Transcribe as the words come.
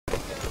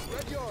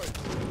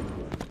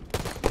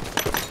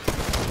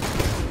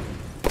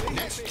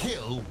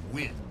kill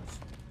wins.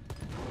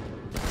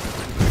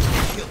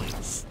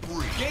 Killing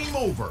spree. Game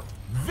over.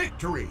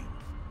 Victory.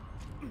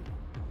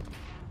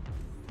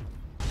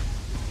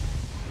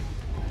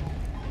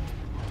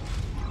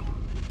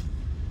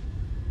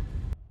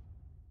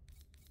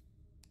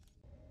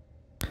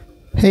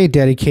 Hey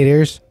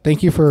dedicators,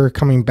 thank you for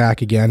coming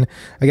back again.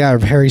 I got a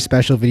very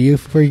special video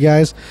for you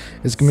guys.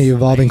 It's going to be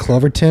involving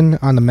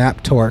Cloverton on the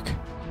map Torque.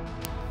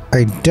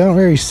 I don't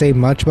really say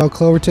much about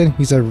Cloverton.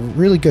 He's a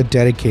really good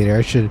dedicator.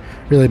 I should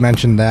really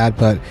mention that,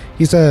 but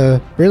he's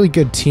a really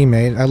good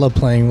teammate. I love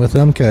playing with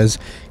him because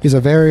he's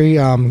a very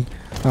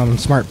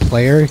smart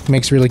player. He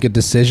makes really good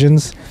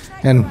decisions,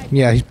 and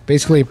yeah, he's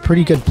basically a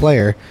pretty good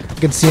player. I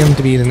could see him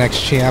to be the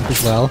next champ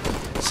as well.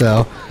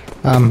 So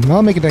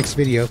I'll make a next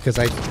video because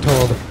I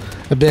told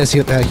Abyss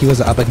that he was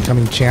an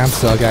up-and-coming champ,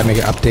 so I gotta make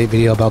an update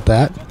video about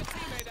that.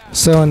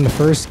 So in the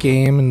first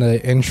game, in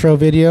the intro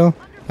video,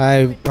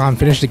 I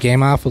finished the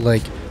game off with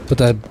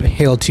a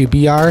Halo 2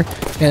 BR,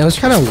 and it was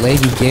kind of a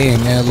laggy game,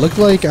 and it looked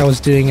like I was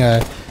doing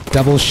a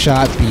double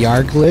shot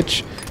BR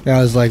glitch, and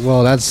I was like,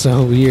 whoa, that's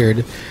so weird,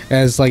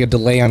 and it's like a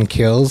delay on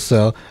kills,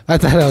 so I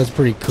thought that was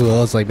pretty cool.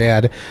 I was like,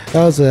 man,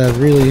 that was a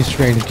really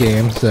strange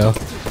game, so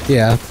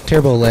yeah,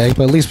 terrible lag,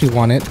 but at least we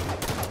won it.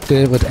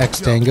 Did it with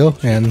X-Tango,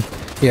 and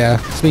yeah,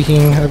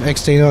 speaking of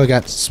X-Tango, I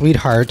got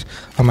Sweetheart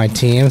on my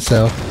team,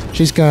 so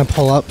she's gonna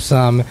pull up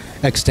some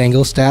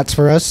X-Tango stats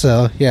for us.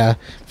 So yeah,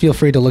 feel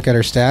free to look at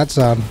her stats.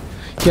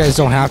 You guys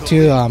don't have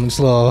to. It's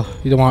a little.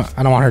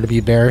 I don't want her to be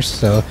embarrassed,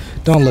 so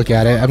don't look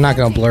at it. I'm not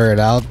gonna blur it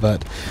out,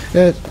 but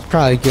it's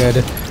probably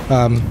good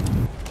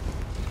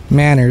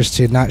manners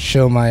to not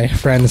show my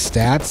friends'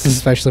 stats,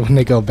 especially when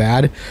they go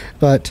bad.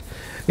 But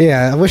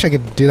yeah, I wish I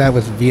could do that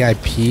with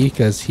VIP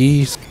because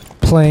he's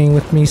playing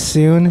with me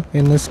soon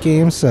in this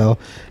game, so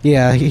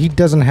yeah, he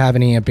doesn't have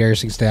any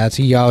embarrassing stats.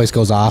 He always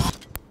goes off.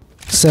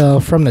 So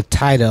from the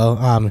title,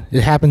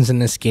 it happens in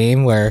this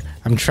game where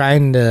I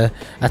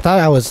thought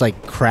I was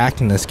like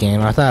cracked in this game.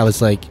 I thought I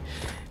was like,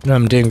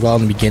 I'm doing well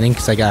in the beginning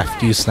because I got a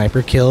few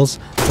sniper kills,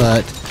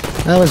 but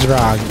that was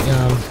wrong.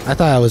 I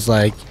thought I was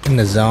like in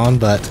the zone,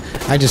 but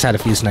I just had a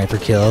few sniper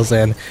kills,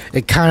 and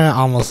it kind of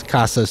almost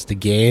cost us the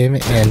game,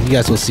 and you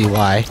guys will see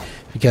why.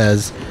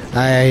 Because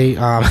I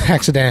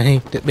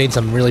accidentally made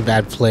some really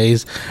bad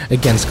plays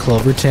against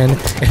Cloverton.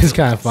 It's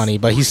kind of funny,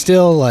 but he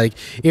still, like,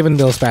 even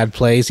those bad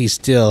plays, he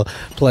still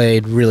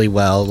played really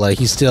well. Like,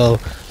 he still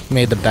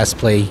made the best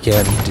play he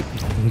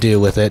can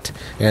do with it,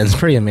 and it's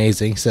pretty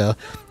amazing. So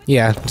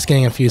yeah, just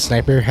getting a few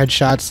sniper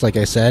headshots, like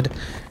I said,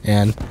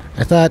 and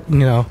I thought,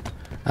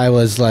 I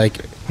was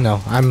like,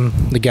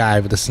 I'm the guy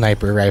with the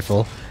sniper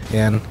rifle,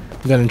 and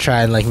I'm gonna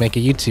try and like make a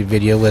YouTube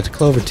video with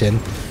Cloverton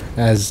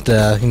as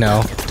the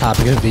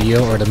topic of the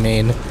video, or the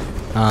main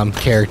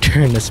character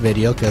in this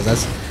video, because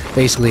that's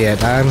basically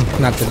it. I'm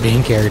not the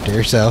main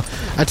character, so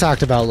I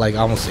talked about like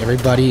almost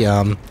everybody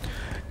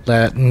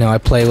that I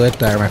play with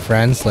that are my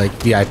friends, like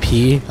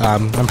VIP.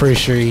 I'm pretty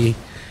sure he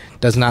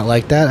does not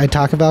like that I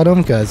talk about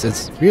him, because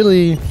it's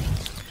really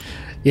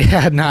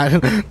not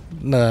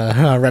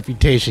the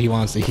reputation he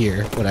wants to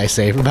hear what I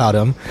say about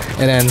him.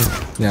 And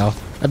then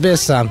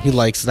Abyss, he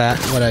likes that,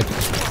 what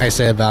I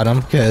say about him,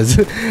 because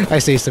I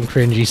say some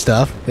cringy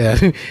stuff. Yeah,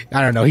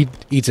 I don't know, he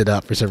eats it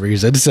up for some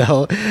reason,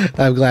 so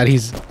I'm glad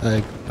he's,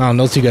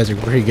 those two guys are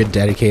pretty good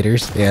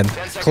dedicators. And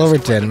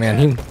Cloverton, man,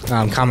 he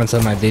comments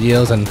on my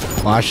videos and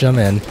watch them,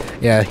 and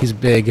yeah, he's a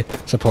big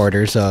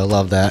supporter, so I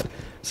love that.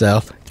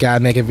 So, gotta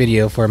make a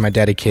video for my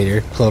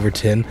dedicator,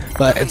 Cloverton,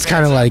 but it's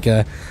kind of like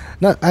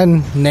not a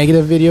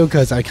negative video,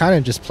 because I kind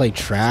of just play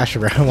trash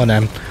around when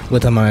I'm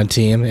with him on a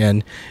team,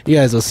 and you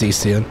guys will see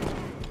soon.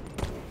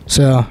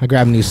 So I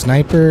grabbed a new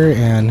sniper,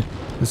 and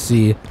let's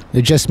see,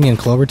 it's just me and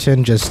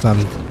Cloverton, just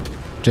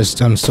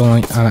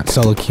soloing, not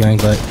solo queuing,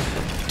 but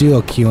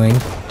duo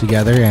queuing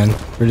together, and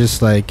we're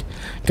just like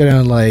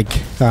gonna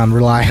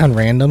rely on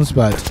randoms.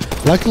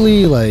 But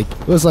luckily, like,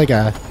 it was like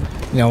a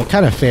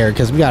kind of fair,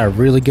 because we got a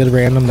really good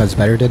random that's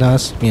better than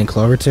us, me and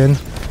Cloverton,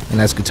 and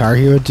that's Guitar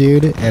Hero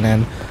dude,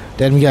 and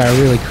then we got a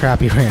really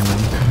crappy random.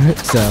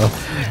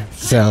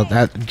 so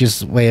that just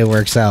the way it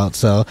works out.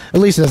 So at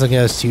least it doesn't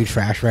get us two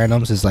trash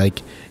randoms. It's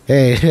like,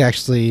 hey, it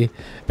actually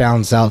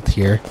balanced out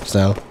here,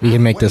 so we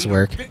can make this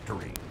work.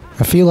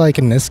 I feel like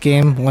in this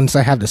game, once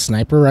I have the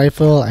sniper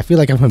rifle, I feel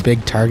like I'm a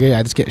big target.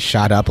 I just get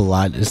shot up a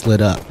lot, just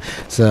lit up.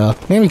 So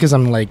maybe because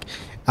I'm like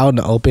out in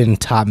the open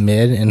top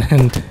mid, and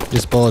then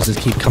just bullets just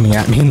keep coming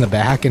at me in the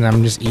back, and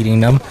I'm just eating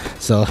them.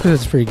 So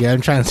it's pretty good.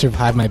 I'm trying to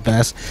survive my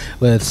best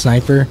with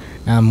sniper.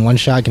 One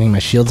shot, getting my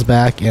shields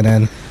back, and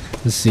then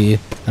let's see,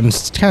 I'm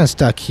kind of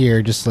stuck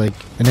here, just like,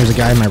 and there's a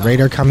guy in my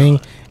radar coming,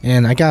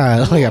 and I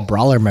got like a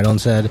brawler medal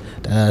instead,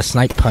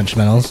 snipe punch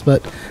medals,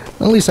 but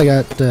at least I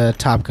got the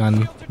Top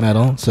Gun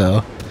medal.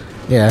 So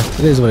yeah, it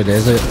is what it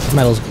is.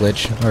 Medals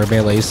glitch or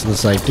melee, so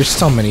it's like there's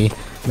so many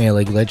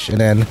melee glitch. And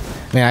then,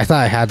 man, I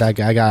thought I had that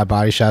guy. I got a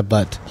body shot,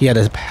 but he had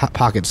a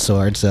pocket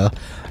sword, so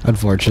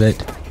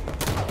unfortunate.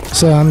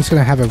 So I'm just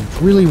gonna have a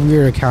really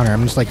weird encounter.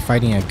 I'm just like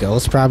fighting a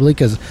ghost probably,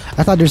 because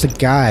I thought there's a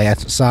guy I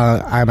saw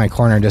out of my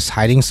corner just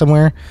hiding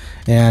somewhere,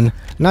 and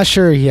I'm not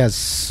sure he has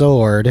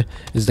sword.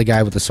 Is the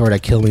guy with the sword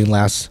that killed me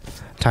last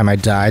time I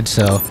died?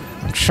 So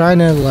I'm trying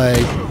to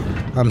like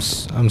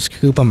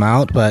scoop him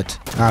out, but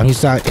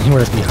he's not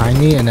anywhere behind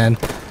me, and then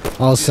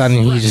all of a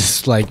sudden he's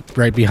just like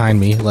right behind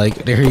me.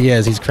 Like there he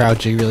is, he's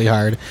crouching really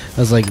hard. I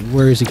was like,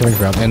 where is he coming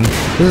from? And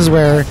this is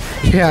where,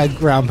 yeah, I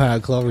ground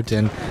pound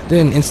Cloverton.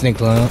 Didn't instant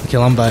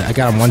kill him, but I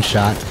got him one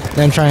shot.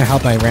 Then I'm trying to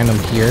help my random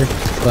here,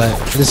 but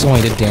this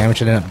only did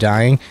damage. I ended up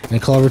dying,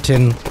 and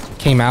Cloverton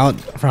came out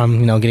from,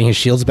 you know, getting his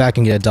shields back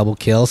and get a double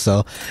kill.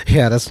 So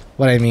yeah, that's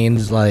what I mean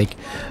is like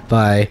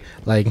by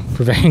like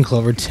preventing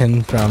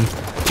Cloverton from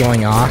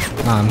going off.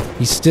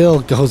 He still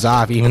goes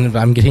off even if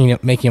I'm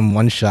making him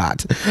one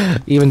shot,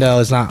 even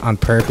though it's not on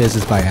purpose,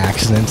 it's by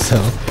accident.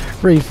 So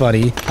pretty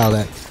funny how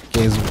that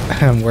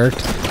game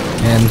worked.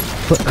 And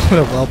put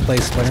a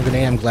well-placed splinter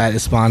grenade. I'm glad it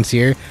spawns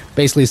here.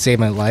 Basically saved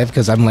my life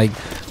because I'm like,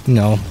 you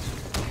know,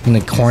 in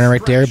the corner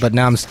right there, but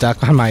now I'm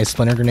stuck on my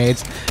splinter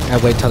grenades. I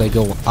wait till they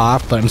go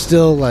off, but I'm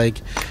still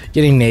like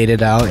getting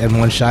naded out and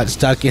one shot,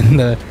 stuck in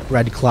the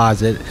red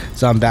closet.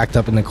 So I'm backed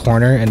up in the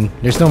corner, and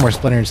there's no more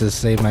splinters to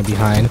save my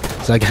behind,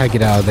 so I gotta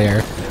get out of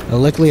there.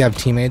 Luckily I have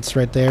teammates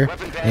right there,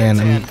 and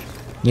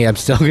I'm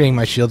still getting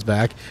my shields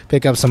back.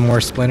 Pick up some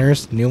more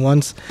splinters, new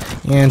ones,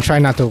 and try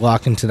not to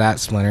walk into that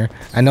splinter.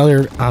 I know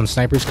there are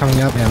snipers coming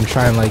up, and I'm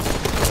trying to like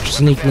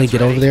sneakily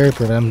get over there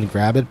for them to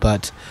grab it,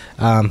 but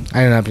I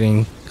ended up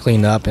getting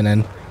cleaned up. And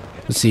then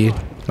let's see,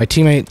 my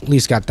teammate at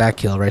least got that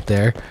kill right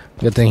there.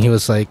 Good thing he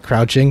was like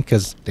crouching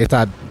because they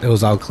thought it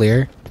was all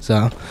clear. So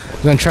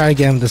I'm gonna try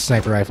again with the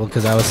sniper rifle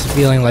because I was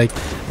feeling like,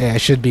 hey, I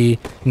should be,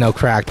 you know,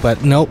 cracked,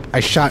 but nope. I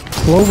shot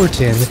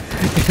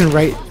Cloverton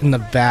right in the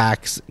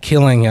back,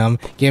 killing him,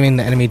 giving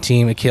the enemy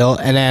team a kill,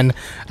 and then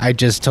I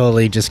just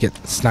totally just get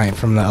sniped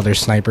from the other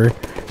sniper.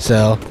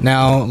 So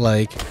now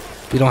like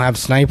we don't have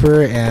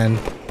sniper, and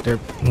there,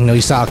 you know,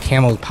 you saw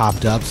camo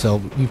popped up, so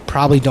we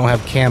probably don't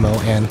have camo,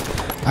 and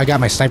I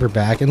got my sniper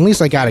back, and at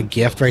least I got a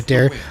gift right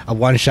there. A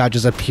one shot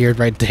just appeared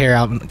right there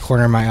out in the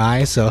corner of my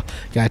eye, so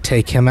gotta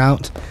take him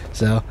out.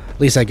 So at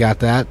least I got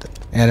that.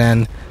 And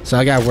then so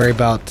I gotta worry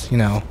about, you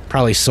know,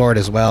 probably sword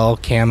as well,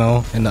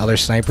 camo, and the other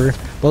sniper.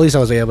 But at least I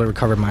was able to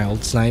recover my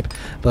old snipe.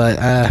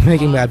 But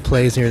making bad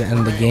plays near the end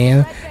of the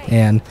game,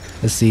 and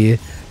let's see,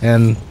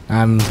 and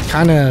I'm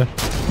kind of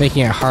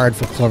making it hard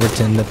for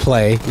Cloverton to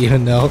play,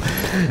 even though,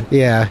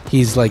 yeah,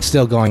 he's like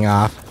still going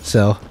off.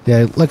 So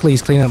yeah, luckily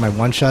he's cleaning up my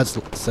one shots,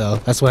 so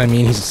that's what I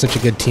mean. He's such a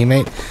good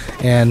teammate,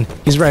 and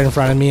he's right in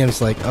front of me. I'm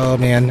just like, oh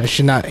man, I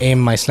should not aim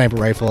my sniper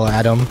rifle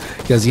at him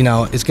because, you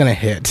know, it's gonna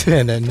hit,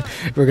 and then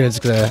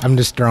I'm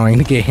just throwing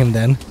the game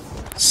then.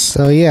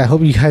 So yeah, I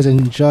hope you guys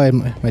enjoyed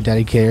my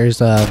dedicators.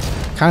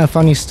 Kind of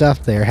funny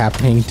stuff there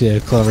happening to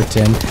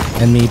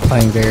Cloverton, and me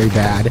playing very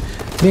bad,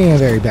 being a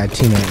very bad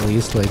teammate at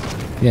least. Like,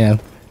 yeah,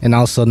 and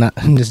also not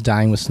just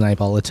dying with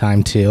snipe all the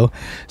time too.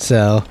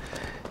 So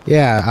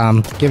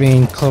yeah,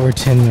 giving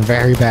Cloverton a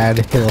very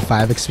bad Halo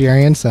 5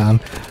 experience.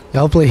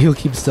 Hopefully he'll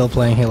keep still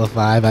playing Halo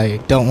 5. I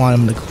don't want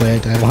him to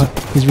quit.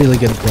 He's a really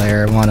good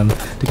player. I want him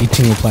to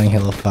continue playing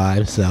Halo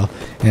 5. So,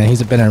 and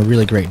he's been a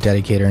really great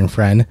dedicator and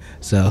friend.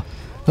 So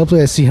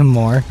hopefully I see him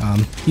more.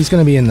 He's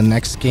going to be in the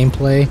next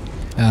gameplay.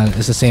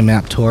 It's the same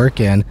map, Torque,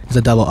 and it's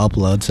a double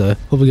upload. So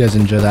hope you guys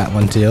enjoy that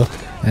one too.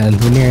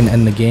 And we're nearing the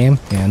end of the game,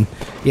 and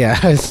yeah,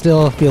 I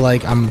still feel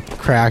like I'm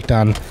cracked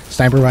on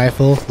sniper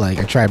rifle. Like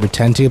I try to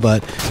pretend to,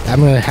 but I'm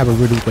gonna have a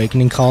rude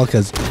awakening call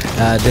because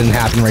it didn't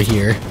happen right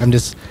here. I'm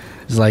just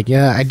like,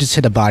 yeah, I just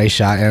hit a body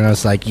shot, and I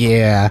was like,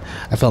 yeah,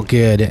 I felt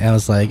good, and I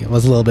was like, I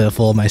was a little bit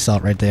full of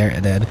myself right there,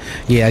 and then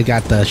yeah, I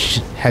got the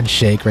head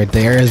shake right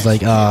there. It's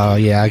like, oh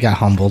yeah, I got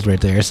humbled right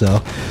there.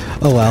 So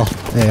oh well.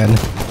 And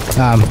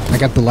I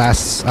got the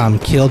last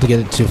kill to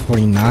get it to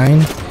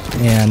 49,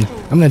 and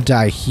I'm gonna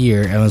die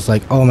here. And I was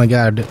like, oh my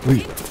god,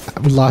 we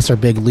lost our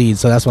big lead,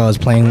 so that's why I was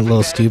playing a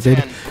little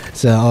stupid.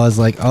 So I was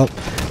like, oh,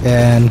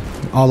 and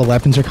all the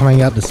weapons are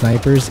coming up, the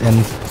snipers and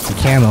the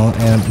camo,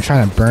 and I'm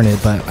trying to burn it,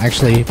 but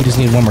actually we just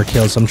need one more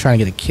kill, so I'm trying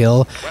to get a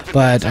kill,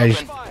 but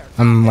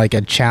I'm like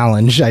a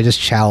challenge. I just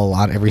chow a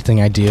lot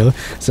everything I do,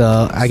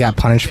 so I got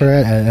punished for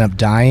it and I ended up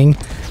dying,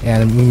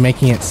 and I'm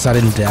making it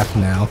sudden death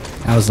now.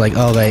 I was like,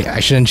 oh wait, I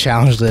shouldn't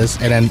challenge this,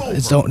 and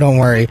then don't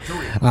worry,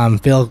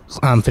 Phil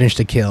finished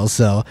the kill.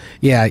 So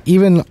yeah,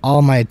 even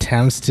all my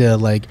attempts to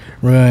like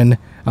ruin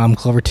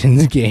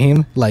Cloverton's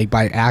game, like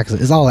by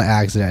accident, it's all an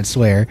accident, I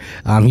swear.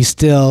 He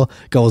still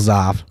goes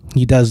off.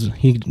 He does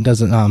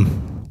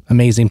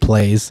amazing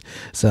plays.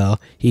 So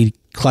he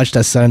clutched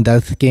that sudden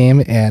death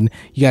game, and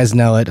you guys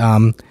know it.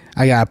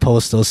 I gotta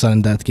post those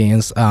sudden death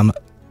games,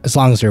 as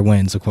long as they're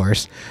wins, of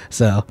course.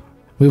 So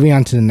moving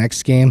on to the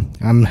next game,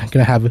 I'm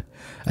gonna have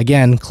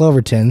again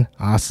Cloverton,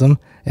 awesome,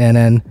 and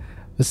then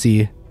let's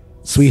see,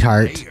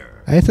 Sweetheart.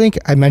 I think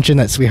I mentioned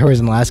that Sweetheart was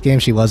in the last game.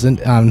 She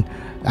wasn't. I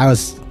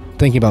was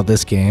thinking about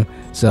this game.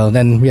 So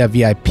then we have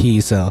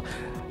VIP. So,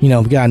 you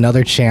know, we got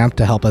another champ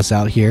to help us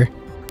out here.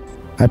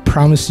 I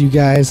promise you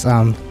guys,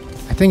 I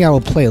think think I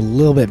will play a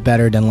little bit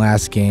better than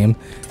last game,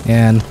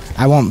 and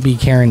I won't be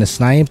carrying the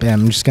snipe, and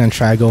I'm just gonna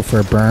try to go for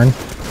a burn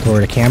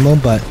toward a camo,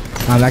 but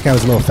that guy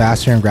was a little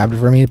faster and grabbed it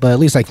for me, but at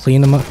least I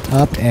cleaned him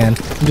up, and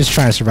I'm just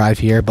trying to survive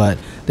here. But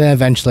then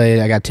eventually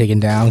I got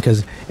taken down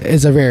because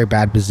it's a very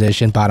bad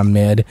position, bottom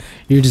mid.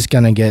 You're just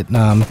gonna get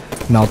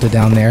melted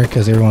down there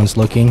because everyone's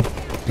looking,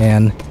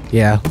 and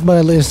yeah, but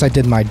at least I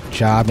did my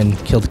job and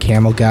killed the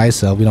camo guy,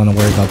 so we don't have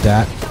to worry about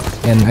that.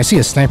 And I see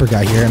a sniper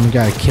guy here, I'm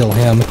gonna kill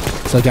him,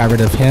 so I got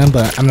rid of him,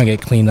 but I'm gonna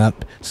get cleaned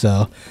up,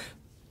 so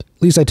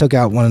at least I took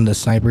out one of the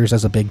snipers.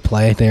 That's a big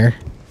play there.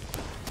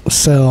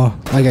 So,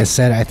 like I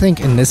said, I think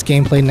in this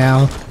gameplay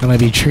now, I'm going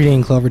to be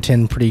treating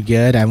Cloverton pretty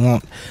good. I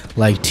won't,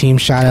 like, team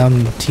shot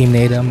him, team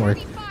nade him, or,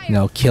 you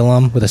know, kill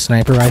him with a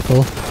sniper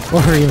rifle,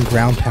 or even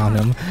ground pound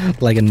him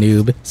like a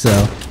noob.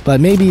 So,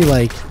 but maybe,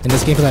 like, in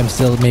this gameplay, I'm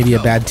still maybe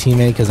a bad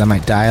teammate because I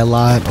might die a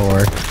lot,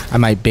 or I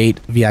might bait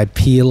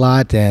VIP a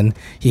lot, and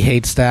he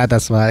hates that.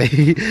 That's why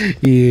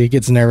he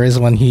gets nervous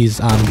when he's,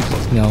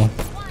 you know,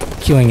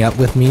 queuing up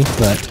with me.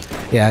 But,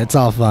 yeah, it's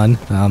all fun.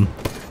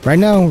 Right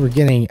now, we're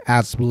getting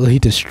absolutely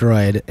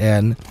destroyed,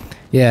 and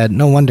yeah,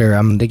 no wonder.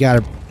 They got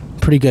a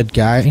pretty good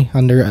guy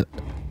under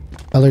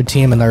other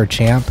team, another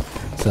champ,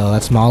 so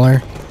that's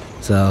smaller.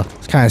 So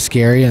it's kind of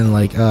scary, and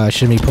like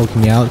shouldn't be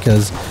poking me out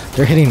because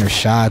they're hitting their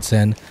shots,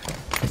 and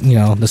you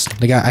know,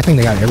 I think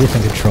they got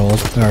everything controlled,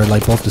 or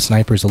like both the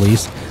snipers at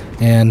least,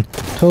 and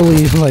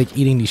totally like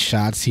eating these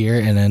shots here,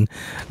 and then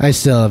I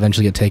still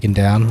eventually get taken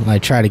down. I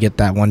try to get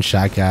that one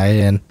shot guy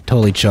and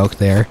totally choke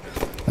there.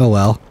 Oh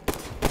well.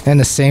 And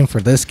the same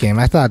for this game.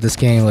 I thought this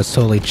game was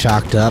totally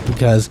chalked up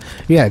because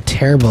we had a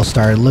terrible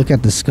start. Look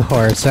at the score,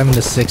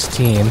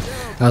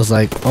 7-16. I was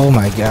like, oh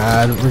my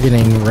god, we're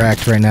getting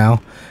wrecked right now.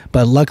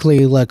 But luckily,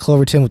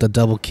 Cloverton with a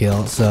double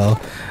kill. So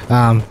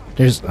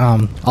there's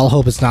all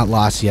hope is not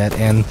lost yet.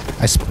 And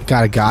I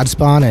got a god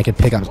spawn, and I could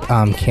pick up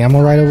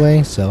camo right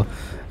away. So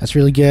that's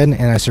really good,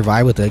 and I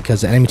survived with it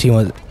because the enemy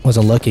team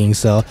wasn't looking.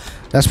 So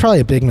that's probably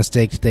a big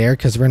mistake there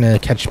because we're gonna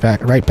catch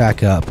right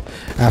back up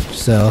after.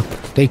 So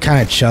they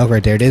kind of choked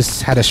right there. They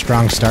just had a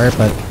strong start,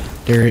 but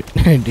they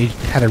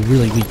had a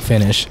really weak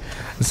finish.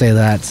 To say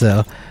that.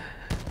 So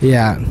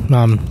yeah,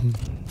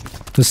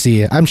 let's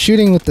see. I'm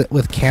shooting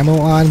with camo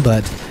on,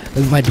 but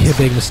it might be a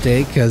big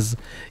mistake because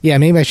yeah,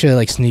 maybe I should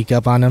like sneak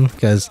up on him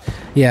because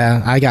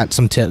yeah, I got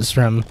some tips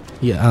from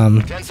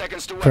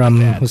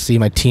let's see,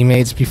 my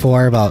teammates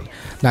before about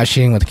not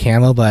shooting with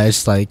camo, but I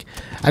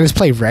just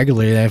play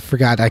regularly, and I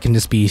forgot I can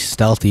just be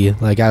stealthy.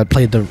 Like I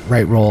played the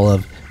right role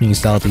of being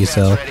stealthy,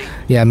 so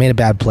yeah, I made a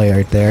bad play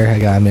right there. I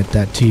gotta admit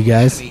that to you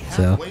guys.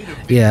 So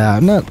yeah,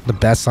 I'm not the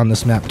best on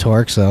this map,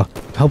 Torque, so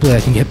hopefully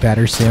I can get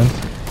better soon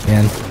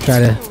and try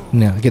to, you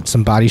know, get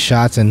some body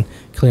shots and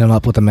clean them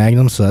up with a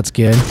magnum, so that's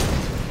good.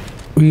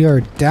 We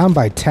are down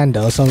by 10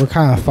 though, so we're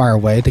kind of far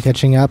away to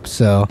catching up,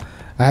 so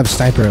I have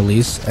sniper at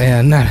least,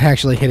 and not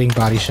actually hitting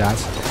body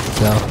shots.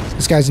 So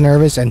this guy's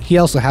nervous, and he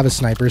also have a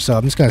sniper, so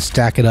I'm just gonna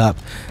stack it up.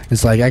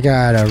 It's like I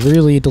got a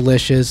really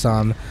delicious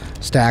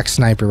stack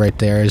sniper right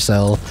there.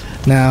 So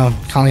now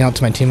calling out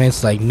to my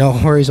teammates like, no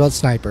worries about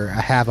sniper,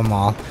 I have them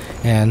all.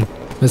 And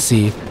let's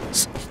see,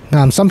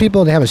 some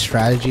people, they have a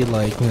strategy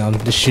like, you know,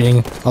 just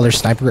shooting all their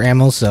sniper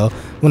ammo, so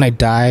when I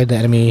die the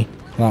enemy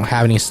won't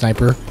have any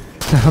sniper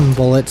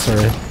bullets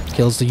or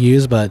kills to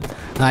use. But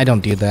I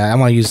don't do that.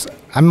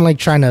 I'm like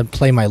trying to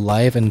play my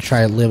life and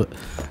try to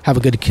have a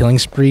good killing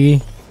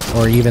spree,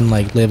 or even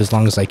like live as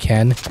long as I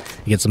can,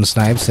 get some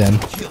snipes.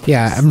 And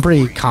yeah, I'm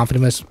pretty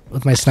confident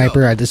with my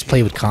sniper. I just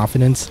play with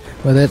confidence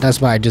with it.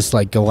 That's why I just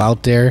like go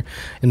out there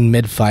in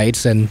mid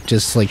fights and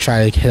just like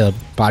try to hit a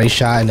body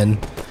shot, and then,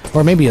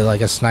 or maybe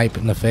like a snipe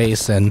in the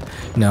face, and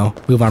you know,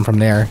 move on from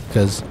there.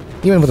 Because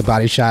even with a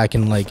body shot, I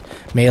can like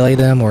melee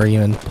them, or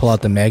even pull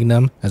out the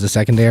magnum as a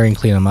secondary and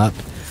clean them up.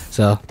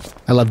 So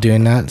I love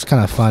doing that. It's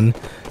kind of fun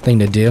thing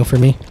to do for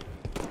me.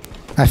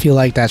 I feel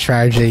like that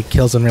strategy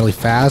kills them really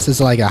fast. It's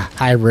like a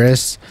high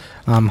risk,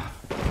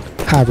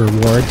 high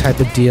reward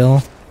type of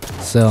deal.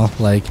 So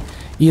like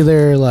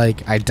either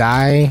like I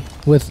die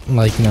with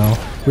like, you know,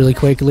 really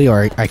quickly,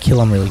 or I kill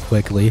them really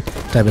quickly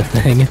type of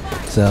thing.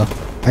 So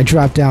I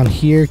dropped down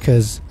here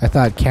because I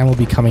thought cam will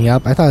be coming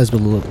up. I thought it was a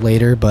little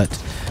later, but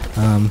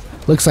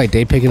looks like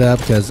they pick it up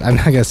because I'm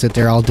not gonna sit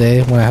there all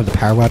day when I have the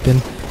power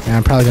weapon, and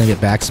I'm probably gonna get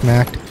back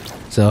smacked.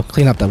 So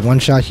clean up that one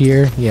shot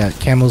here. Yeah,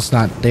 camo's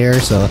not there,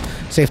 so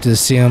safe to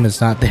assume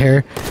it's not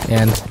there.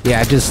 And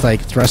yeah, I just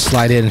like thrust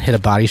slide it and hit a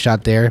body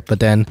shot there, but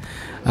then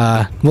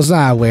was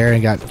not aware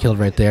and got killed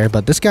right there.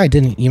 But this guy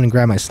didn't even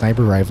grab my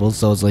sniper rifle,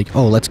 so I was like,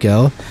 oh, let's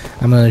go.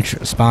 I'm gonna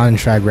spawn and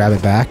try to grab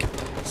it back.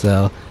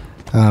 So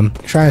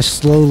try to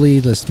slowly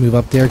just move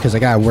up there because I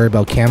gotta worry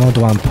about camo.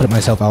 Don't want to put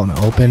myself out in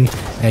the open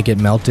and get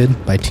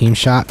melted by team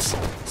shots.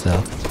 So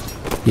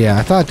yeah,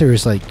 I thought there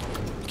was like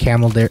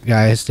camo there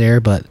guys there,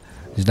 but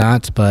there's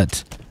not.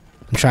 But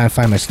I'm trying to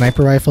find my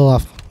sniper rifle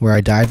off where I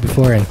died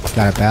before and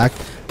got it back.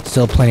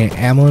 Still plenty of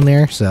ammo in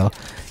there, so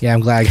yeah, I'm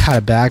glad I got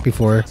it back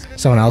before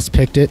someone else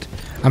picked it.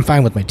 I'm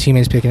fine with my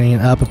teammates picking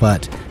it up,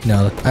 but you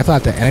know, I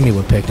thought the enemy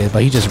would pick it,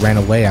 but he just ran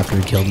away after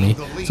he killed me.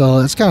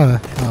 So that's kind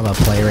of a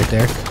play right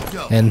there.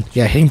 And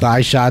yeah, hitting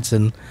body shots,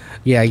 and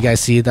yeah, you guys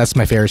see, that's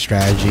my favorite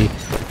strategy.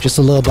 Just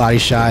a little body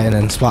shot and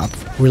then swap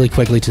really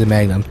quickly to the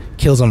Magnum.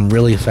 Kills them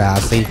really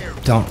fast. They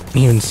don't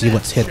even see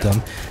what's hit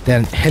them.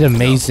 Then hit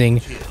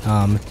amazing,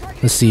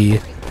 let's see,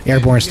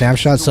 airborne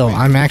snapshot. So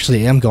I'm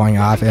actually going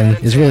off, and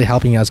it's really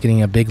helping us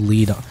getting a big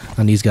lead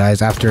on these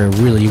guys after a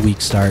really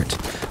weak start.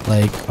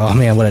 Like, oh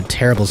man, what a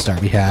terrible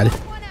start we had.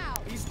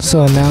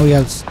 So now we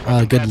have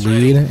a good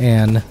lead,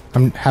 and I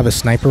have a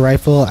sniper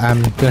rifle.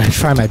 I'm gonna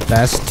try my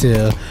best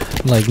to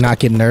like not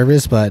get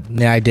nervous, but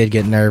yeah, I did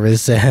get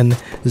nervous, and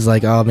it's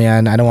like, oh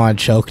man, I don't want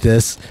to choke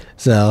this.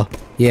 So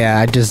yeah,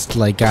 I just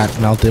like got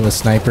melted with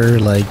sniper,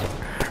 like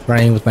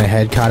running with my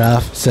head cut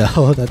off.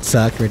 So that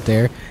sucked right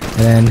there. And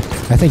then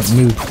I think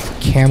new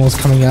camel's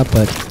coming up,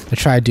 but I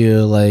tried to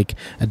do like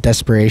a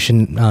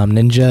desperation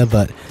ninja,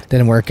 but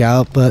didn't work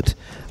out. But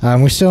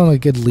we're still in a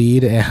good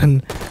lead,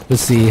 and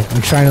let's see.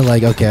 I'm trying to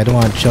like, okay, I don't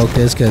want to choke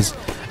this, because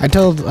I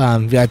told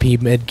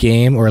VIP mid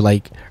game or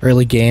like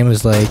early game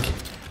is like,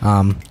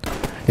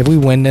 if we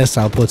win this,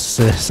 I'll put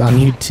this on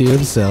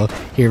YouTube. So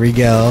here we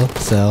go.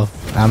 So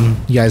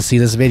you guys see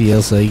this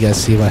video, so you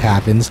guys see what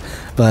happens.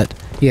 But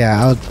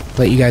yeah, I'll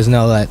let you guys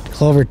know that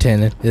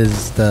Cloverton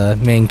is the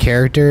main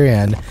character,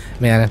 and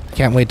man, I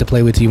can't wait to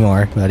play with you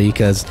more, buddy,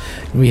 because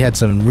we had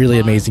some really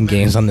amazing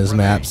games on this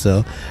map.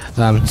 So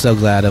I'm so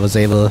glad I was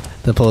able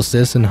to post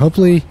this, and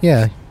hopefully,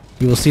 yeah,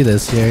 you will see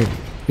this.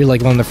 You're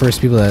like one of the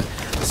first people that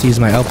sees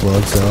my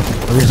upload, so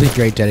a really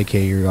great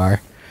dedicator you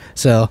are.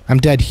 So I'm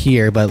dead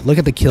here, but look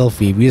at the kill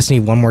feed. We just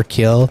need one more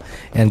kill,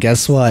 and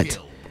guess what?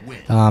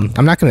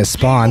 I'm not going to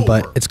spawn,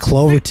 but it's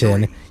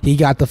Cloverton. He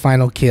got the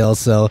final kill,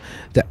 so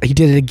he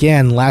did it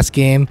again. Last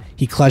game,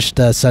 he clutched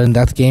the sudden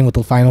death game with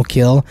the final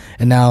kill,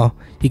 and now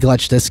he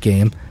clutched this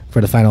game for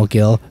the final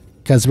kill,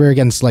 because we're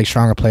against like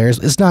stronger players.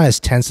 It's not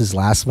as tense as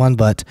last one,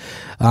 but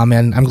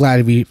and I'm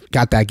glad we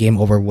got that game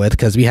over with,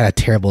 because we had a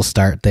terrible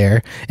start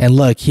there. And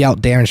look, he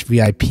out-damaged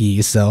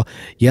VIP, so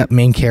yep,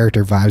 main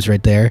character vibes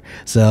right there.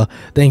 So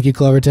thank you,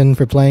 Cloverton,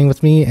 for playing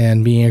with me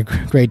and being a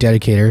great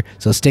dedicator.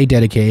 So stay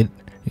dedicated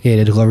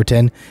to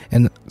Cloverton,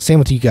 and same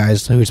with you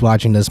guys who's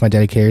watching this, my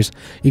dedicators.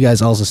 You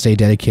guys also stay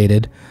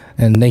dedicated,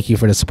 and thank you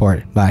for the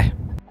support. Bye.